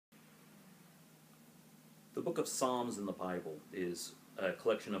book of Psalms in the Bible is a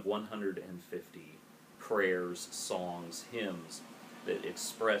collection of 150 prayers, songs, hymns that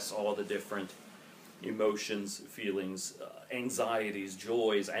express all the different emotions, feelings, anxieties,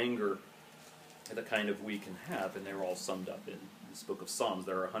 joys, anger, the kind of we can have, and they're all summed up in this book of Psalms.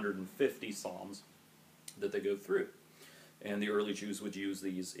 There are 150 psalms that they go through. And the early Jews would use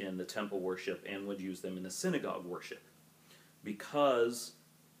these in the temple worship and would use them in the synagogue worship. Because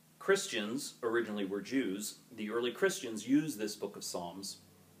Christians originally were Jews, the early Christians used this book of Psalms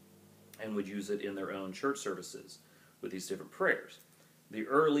and would use it in their own church services with these different prayers. The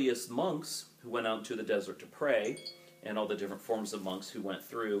earliest monks who went out into the desert to pray, and all the different forms of monks who went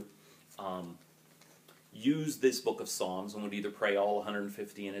through, used this book of Psalms and would either pray all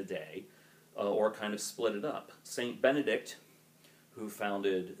 150 in a day, or kind of split it up. Saint Benedict, who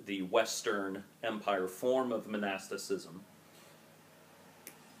founded the Western Empire form of monasticism,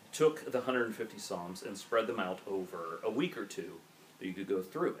 took the 150 Psalms and spread them out over a week or two that you could go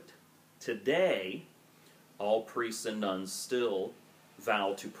through it. Today, all priests and nuns still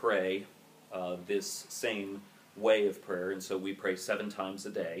vow to pray this same way of prayer, and so we pray 7 times a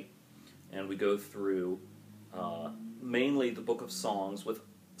day, and we go through mainly the book of Psalms with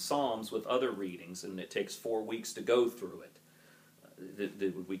other readings, and it takes 4 weeks to go through it,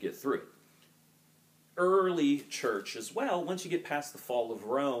 that we get through it. Early church as well, once you get past the fall of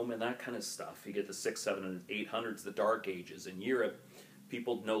Rome and that kind of stuff, you get the 600s, 700s, and 800s, the Dark Ages in Europe,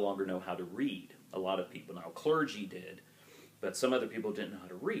 people no longer know how to read. A lot of people now, clergy did, but some other people didn't know how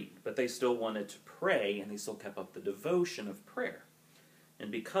to read. But they still wanted to pray, and they still kept up the devotion of prayer.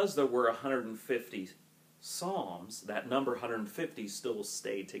 And because there were 150 Psalms, that number 150 still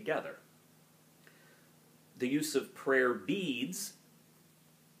stayed together. The use of prayer beads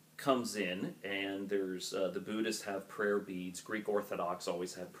comes in, and there's the Buddhists have prayer beads. Greek Orthodox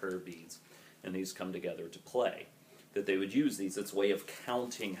always have prayer beads, and these come together to play. That they would use these. It's a way of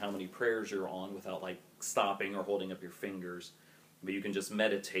counting how many prayers you're on without like stopping or holding up your fingers. But you can just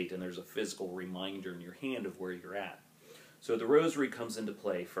meditate, and there's a physical reminder in your hand of where you're at. So the Rosary comes into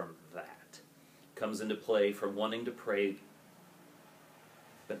play from that. Comes into play from wanting to pray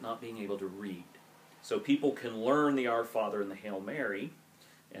but not being able to read. So people can learn the Our Father and the Hail Mary,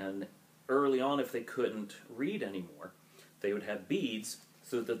 and early on, if they couldn't read anymore, they would have beads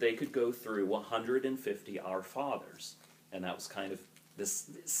so that they could go through 150 Our Fathers. And that was kind of this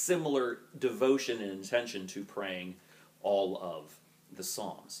similar devotion and intention to praying all of the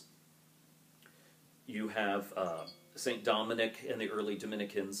Psalms. You have St. Dominic and the early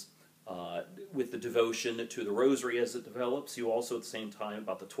Dominicans with the devotion to the Rosary as it develops. You also, at the same time,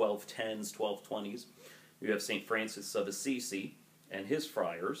 about the 1210s, 1220s, you have St. Francis of Assisi and his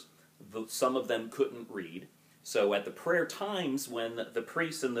friars. Some of them couldn't read. So at the prayer times when the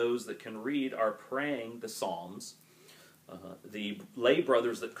priests and those that can read are praying the Psalms, the lay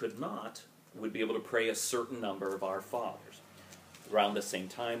brothers that could not would be able to pray a certain number of Our Fathers. Around the same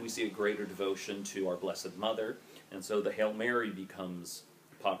time, we see a greater devotion to our Blessed Mother, and so the Hail Mary becomes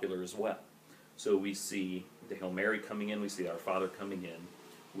popular as well. So we see the Hail Mary coming in, we see Our Father coming in,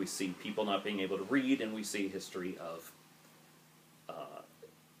 we see people not being able to read, and we see history of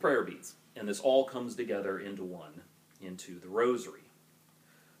prayer beads. And this all comes together into one, into the Rosary.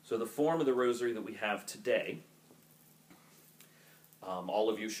 So the form of the Rosary that we have today, all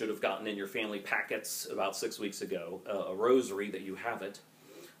of you should have gotten in your family packets about 6 weeks ago, a Rosary that you have it.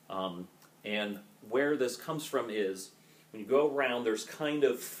 And where this comes from is, when you go around, there's kind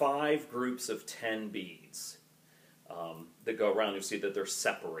of 5 groups of 10 beads that go around. You'll see that they're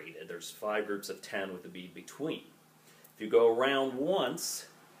separated. There's 5 groups of 10 with a bead between. If you go around once,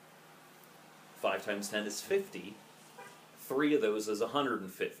 5 times 10 is 50. 3 of those is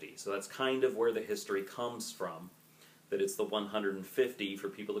 150. So that's kind of where the history comes from, that it's the 150 for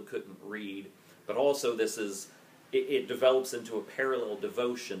people that couldn't read. But also this is, it develops into a parallel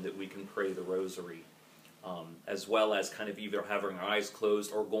devotion that we can pray the Rosary, as well as kind of either having our eyes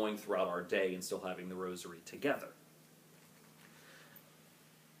closed or going throughout our day and still having the Rosary together.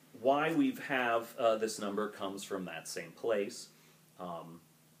 Why we have this number comes from that same place.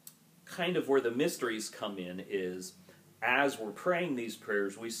 Kind of where the mysteries come in is, as we're praying these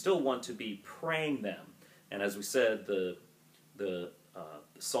prayers, we still want to be praying them. And as we said, the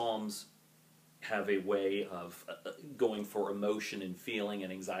Psalms have a way of going for emotion and feeling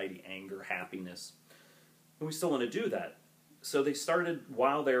and anxiety, anger, happiness. And we still want to do that. So they started,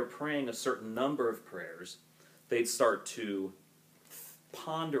 while they were praying a certain number of prayers, they'd start to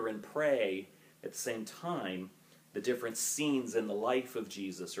ponder and pray at the same time the different scenes in the life of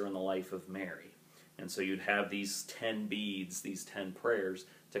Jesus or in the life of Mary. And so you'd have these 10 beads, these 10 prayers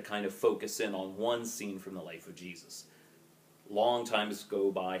to kind of focus in on one scene from the life of Jesus. Long times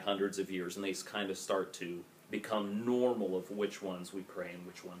go by, hundreds of years, and they kind of start to become normal of which ones we pray and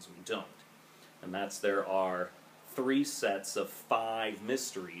which ones we don't. And there are 3 sets of 5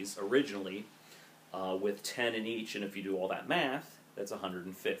 mysteries originally, with 10 in each, and if you do all that math, that's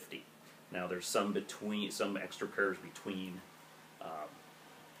 150. Now there's some extra prayers between,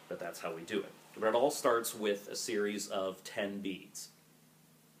 but that's how we do it. But it all starts with a series of 10 beads.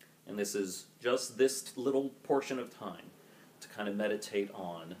 And this is just this little portion of time to kind of meditate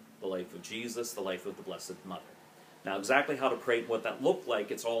on the life of Jesus, the life of the Blessed Mother. Now exactly how to pray, what that looked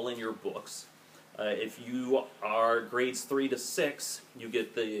like, it's all in your books. If you are grades 3 to 6, you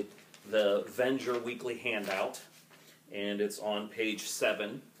get the Venger weekly handout, and it's on page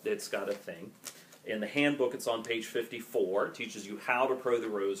 7. It's got a thing. In the handbook, it's on page 54. It teaches you how to pray the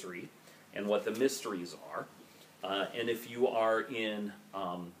Rosary and what the mysteries are. And if you are in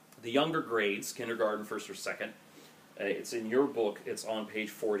the younger grades, kindergarten, 1st or 2nd, it's in your book. It's on page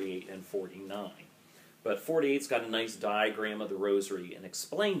 48 and 49. But 48's got a nice diagram of the Rosary and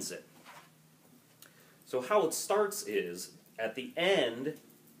explains it. So how it starts is, at the end,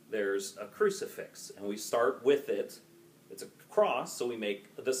 there's a crucifix, and we start with it. It's a cross, so we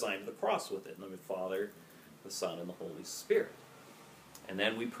make the sign of the cross with it. In the name of the Father, the Son, and the Holy Spirit. And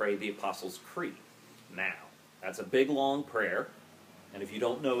then we pray the Apostles' Creed. Now, that's a big, long prayer, and if you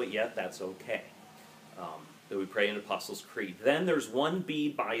don't know it yet, that's okay. That we pray an Apostles' Creed. Then there's one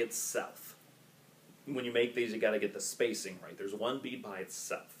bead by itself. When you make these, you got to get the spacing right. There's one bead by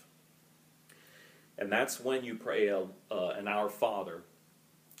itself. And that's when you pray an Our Father.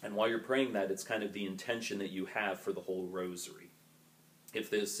 And while you're praying that, it's kind of the intention that you have for the whole Rosary.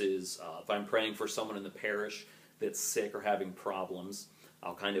 If I'm praying for someone in the parish that's sick or having problems,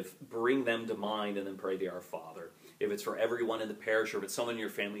 I'll kind of bring them to mind and then pray the Our Father. If it's for everyone in the parish, or if it's someone in your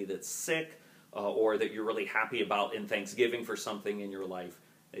family that's sick, or that you're really happy about in Thanksgiving for something in your life,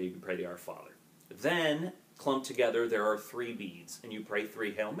 you can pray the Our Father. Then, clumped together, there are 3 beads, and you pray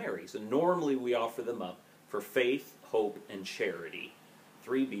 3 Hail Marys. And normally we offer them up for faith, hope, and charity.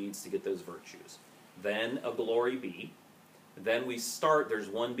 3 beads to get those virtues. Then a glory bead. Then we start, there's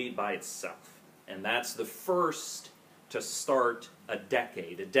 1 bead by itself. And that's the first to start a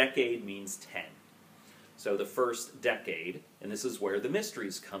decade. A decade means 10. So the first decade, and this is where the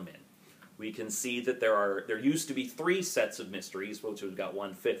mysteries come in. We can see that there used to be 3 sets of mysteries, which we've got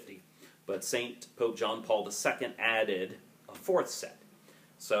 150. But Pope John Paul II added a 4th set.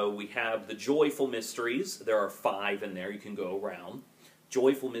 So we have the joyful mysteries. There are 5 in there. You can go around.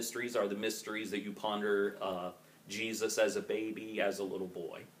 Joyful mysteries are the mysteries that you ponder Jesus as a baby, as a little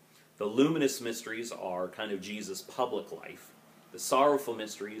boy. The luminous mysteries are kind of Jesus' public life. The sorrowful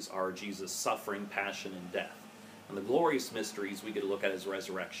mysteries are Jesus' suffering, passion, and death. And the glorious mysteries we get to look at as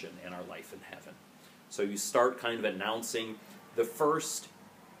resurrection and our life in heaven. So you start kind of announcing the first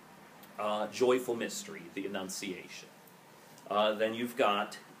joyful mystery, the Annunciation. Then you've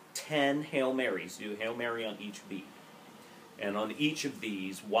got 10 Hail Marys. You do Hail Mary on each bead. And on each of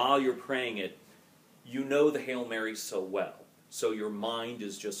these, while you're praying it, you know the Hail Mary so well. So your mind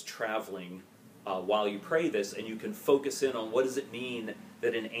is just traveling while you pray this, and you can focus in on what does it mean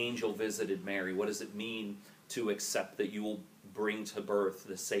that an angel visited Mary? What does it mean to accept that you will bring to birth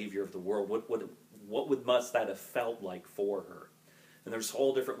the Savior of the world? What must that have felt like for her? And there's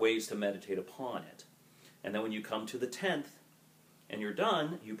all different ways to meditate upon it. And then when you come to the 10th, and you're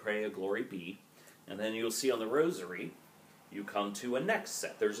done, you pray a Glory Be, and then you'll see on the Rosary, you come to a next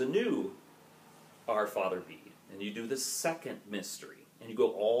set. There's a new Our Father bead, and you do the 2nd mystery, and you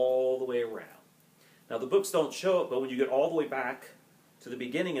go all the way around. Now the books don't show it, but when you get all the way back to the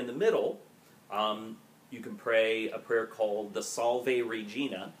beginning in the middle, you can pray a prayer called the Salve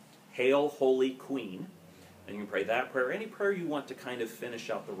Regina, Hail Holy Queen, and you can pray that prayer, any prayer you want to kind of finish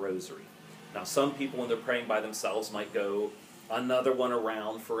out the Rosary. Now some people, when they're praying by themselves, might go another one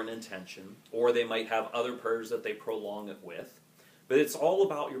around for an intention, or they might have other prayers that they prolong it with. But it's all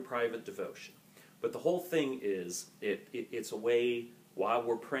about your private devotion. But the whole thing is, it's a way, while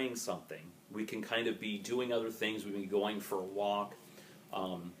we're praying something, we can kind of be doing other things. We can be going for a walk.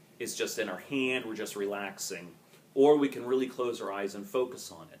 It's just in our hand. We're just relaxing. Or we can really close our eyes and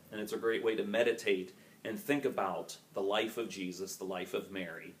focus on it. And it's a great way to meditate and think about the life of Jesus, the life of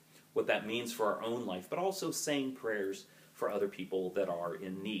Mary, what that means for our own life, but also saying prayers for other people that are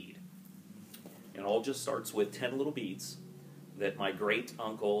in need. And it all just starts with 10 little beads that my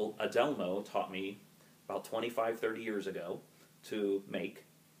great-uncle Adelmo taught me about 25, 30 years ago to make.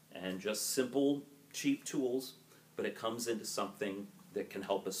 And just simple, cheap tools, but it comes into something that can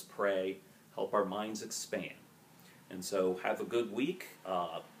help us pray, help our minds expand. And so have a good week.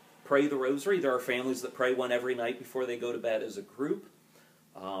 Pray the Rosary. There are families that pray one every night before they go to bed as a group.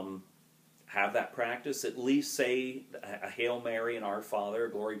 Have that practice. At least say a Hail Mary and Our Father,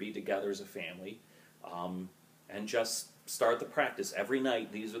 Glory be together as a family. And just start the practice. Every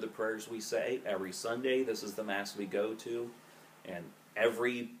night, these are the prayers we say. Every Sunday, this is the Mass we go to. And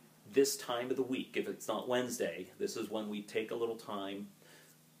this time of the week, if it's not Wednesday, this is when we take a little time,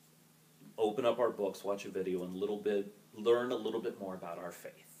 open up our books, watch a video, and learn a little bit more about our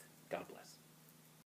faith.